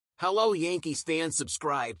Hello Yankees fans,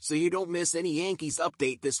 subscribe so you don't miss any Yankees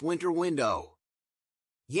update this winter window.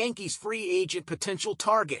 Yankees free agent potential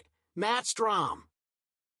target, Matt Strahm.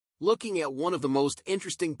 Looking at one of the most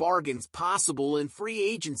interesting bargains possible in free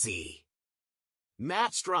agency.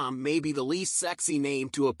 Matt Strahm may be the least sexy name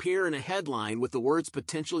to appear in a headline with the words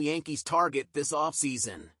potential Yankees target this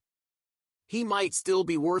offseason. He might still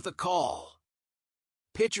be worth a call.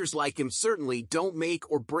 Pitchers like him certainly don't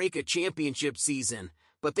make or break a championship season,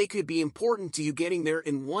 but they could be important to you getting there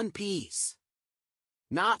in one piece.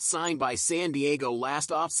 Not signed by San Diego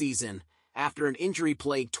last offseason, after an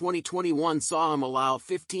injury-plagued 2021 saw him allow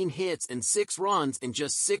 15 hits and 6 runs in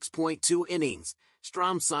just 6.2 innings,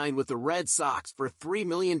 Strahm signed with the Red Sox for $3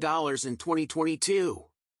 million in 2022.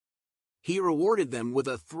 He rewarded them with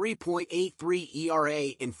a 3.83 ERA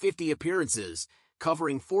in 50 appearances,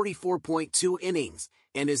 covering 44.2 innings,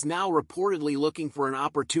 and is now reportedly looking for an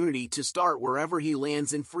opportunity to start wherever he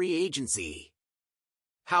lands in free agency.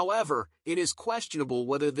 However, it is questionable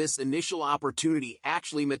whether this initial opportunity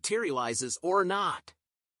actually materializes or not.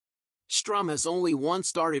 Strahm has only once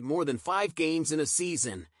started more than 5 games in a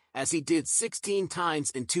season, as he did 16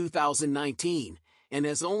 times in 2019, and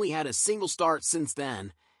has only had a single start since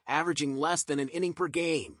then, averaging less than an inning per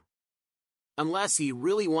game. Unless he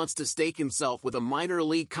really wants to stake himself with a minor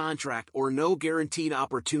league contract or no guaranteed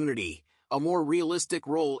opportunity, a more realistic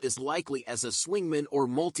role is likely as a swingman or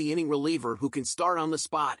multi-inning reliever who can start on the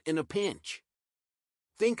spot in a pinch.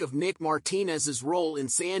 Think of Nick Martinez's role in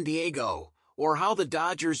San Diego, or how the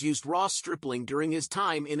Dodgers used Ross Stripling during his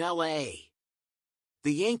time in LA.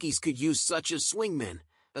 The Yankees could use such a swingman,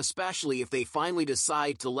 especially if they finally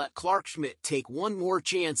decide to let Clarke Schmidt take one more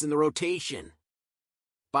chance in the rotation.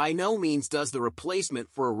 By no means does the replacement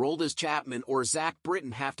for Aroldis Chapman or Zach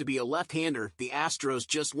Britton have to be a left-hander. The Astros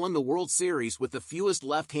just won the World Series with the fewest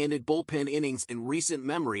left-handed bullpen innings in recent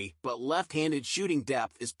memory, but left-handed shooting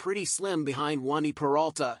depth is pretty slim behind Wandy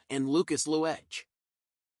Peralta and Lucas Luetge.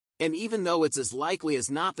 And even though it's as likely as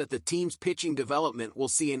not that the team's pitching development will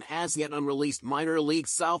see an as-yet unreleased minor league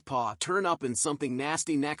southpaw turn up in something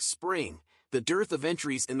nasty next spring, the dearth of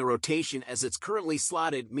entries in the rotation as it's currently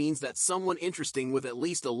slotted means that someone interesting with at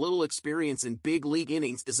least a little experience in big league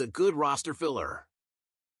innings is a good roster filler.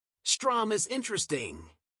 Strahm is interesting.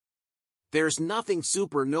 There's nothing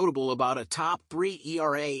super notable about a top 3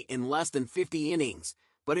 ERA in less than 50 innings,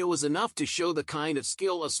 but it was enough to show the kind of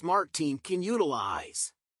skill a smart team can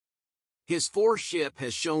utilize. His four-ship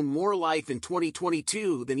has shown more life in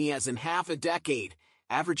 2022 than he has in half a decade,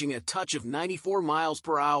 averaging a touch of 94 miles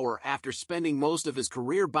per hour after spending most of his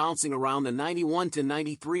career bouncing around the 91 to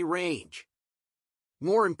 93 range.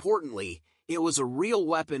 More importantly, it was a real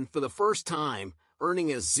weapon for the first time,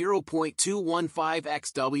 earning a 0.215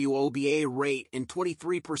 xWOBA rate and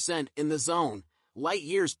 23% in the zone, light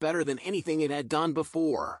years better than anything it had done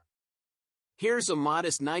before. Here's a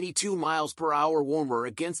modest 92 miles per hour warmer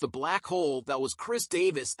against the black hole that was Chris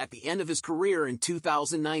Davis at the end of his career in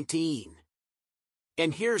 2019.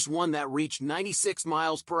 And here's one that reached 96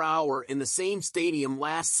 miles per hour in the same stadium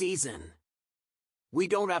last season. We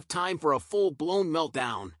don't have time for a full-blown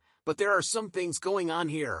meltdown, but there are some things going on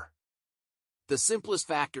here. The simplest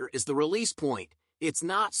factor is the release point. It's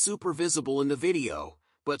not super visible in the video,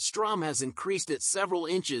 but Strahm has increased it several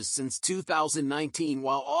inches since 2019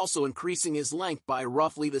 while also increasing his length by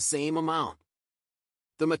roughly the same amount.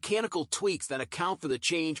 The mechanical tweaks that account for the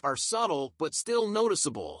change are subtle but still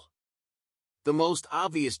noticeable. The most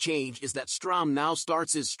obvious change is that Strahm now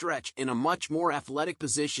starts his stretch in a much more athletic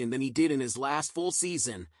position than he did in his last full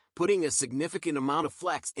season, putting a significant amount of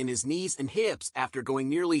flex in his knees and hips after going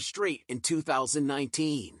nearly straight in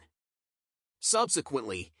 2019.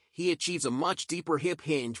 Subsequently, he achieves a much deeper hip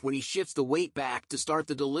hinge when he shifts the weight back to start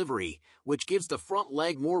the delivery, which gives the front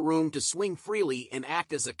leg more room to swing freely and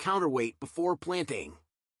act as a counterweight before planting.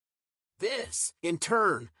 This, in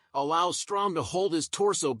turn, allows Strahm to hold his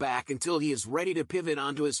torso back until he is ready to pivot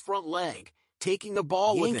onto his front leg, taking the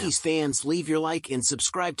ball with him. Yankees fans, leave your like and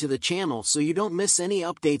subscribe to the channel so you don't miss any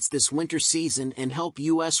updates this winter season and help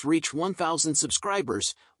us reach 1,000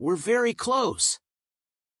 subscribers. We're very close.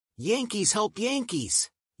 Yankees help Yankees.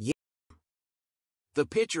 The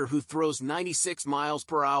pitcher who throws 96 miles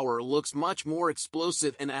per hour looks much more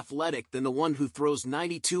explosive and athletic than the one who throws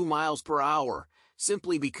 92 miles per hour,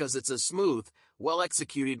 simply because it's a smooth,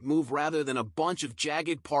 well-executed move rather than a bunch of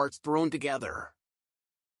jagged parts thrown together.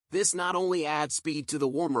 This not only adds speed to the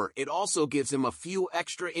warmer, it also gives him a few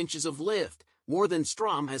extra inches of lift, more than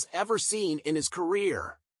Strahm has ever seen in his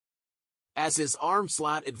career. As his arm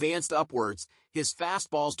slot advanced upwards, his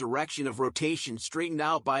fastball's direction of rotation straightened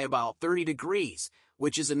out by about 30 degrees,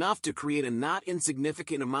 which is enough to create a not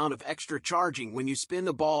insignificant amount of extra charging when you spin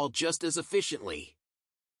the ball just as efficiently.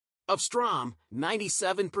 Of Strahm,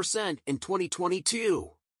 97% in 2022.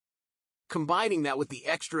 Combining that with the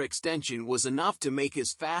extra extension was enough to make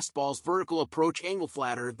his fastball's vertical approach angle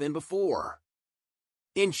flatter than before.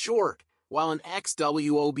 In short, while an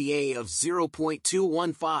xWOBA of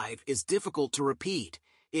 0.215 is difficult to repeat,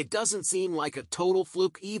 it doesn't seem like a total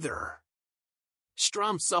fluke either.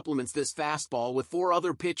 Strahm supplements this fastball with 4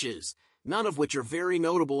 other pitches, none of which are very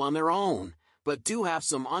notable on their own, but do have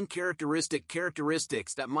some uncharacteristic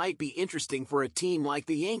characteristics that might be interesting for a team like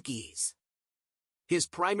the Yankees. His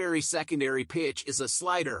primary secondary pitch is a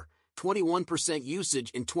slider, 21%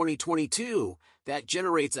 usage in 2022, that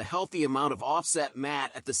generates a healthy amount of offset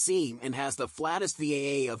mat at the seam and has the flattest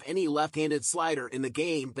VAA of any left-handed slider in the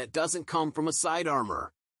game that doesn't come from a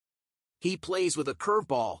sidearmer. He plays with a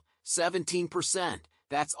curveball, 17%,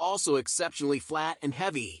 that's also exceptionally flat and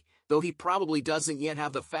heavy, though he probably doesn't yet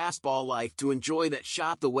have the fastball life to enjoy that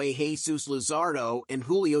shot the way Jesus Luzardo and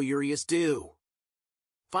Julio Urias do.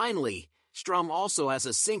 Finally, Strahm also has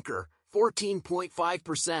a sinker,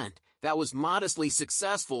 14.5%, that was modestly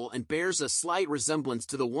successful and bears a slight resemblance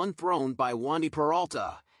to the one thrown by Wandy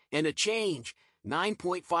Peralta, and a change,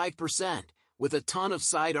 9.5%, with a ton of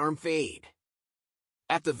sidearm fade.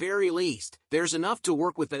 At the very least, there's enough to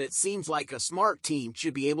work with that it seems like a smart team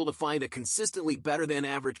should be able to find a consistently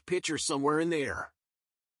better-than-average pitcher somewhere in there.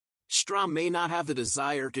 Strahm may not have the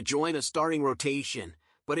desire to join a starting rotation,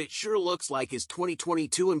 but it sure looks like his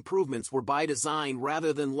 2022 improvements were by design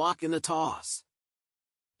rather than luck in the toss.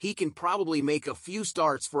 He can probably make a few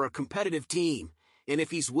starts for a competitive team, and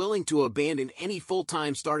if he's willing to abandon any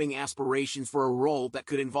full-time starting aspirations for a role that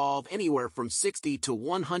could involve anywhere from 60 to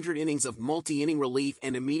 100 innings of multi-inning relief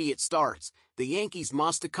and immediate starts, the Yankees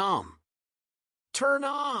must come. Turn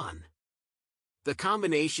on! The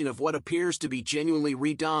combination of what appears to be genuinely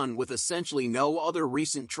redone with essentially no other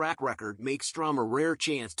recent track record makes Strahm a rare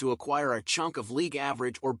chance to acquire a chunk of league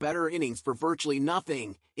average or better innings for virtually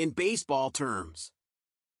nothing, in baseball terms.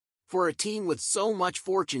 For a team with so much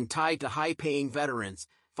fortune tied to high-paying veterans,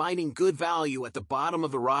 finding good value at the bottom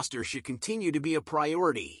of the roster should continue to be a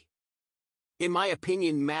priority. In my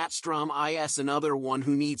opinion, Matt Strahm is another one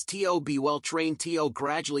who needs to be well-trained to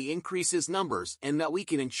gradually increase his numbers and that we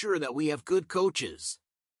can ensure that we have good coaches.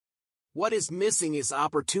 What is missing is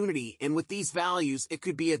opportunity, and with these values it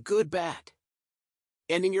could be a good bet.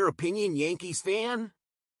 And in your opinion, Yankees fan?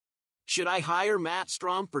 Should I hire Matt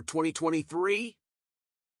Strahm for 2023?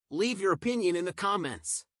 Leave your opinion in the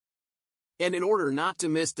comments. And in order not to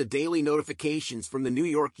miss the daily notifications from the New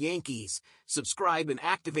York Yankees, subscribe and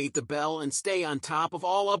activate the bell and stay on top of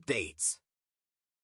all updates.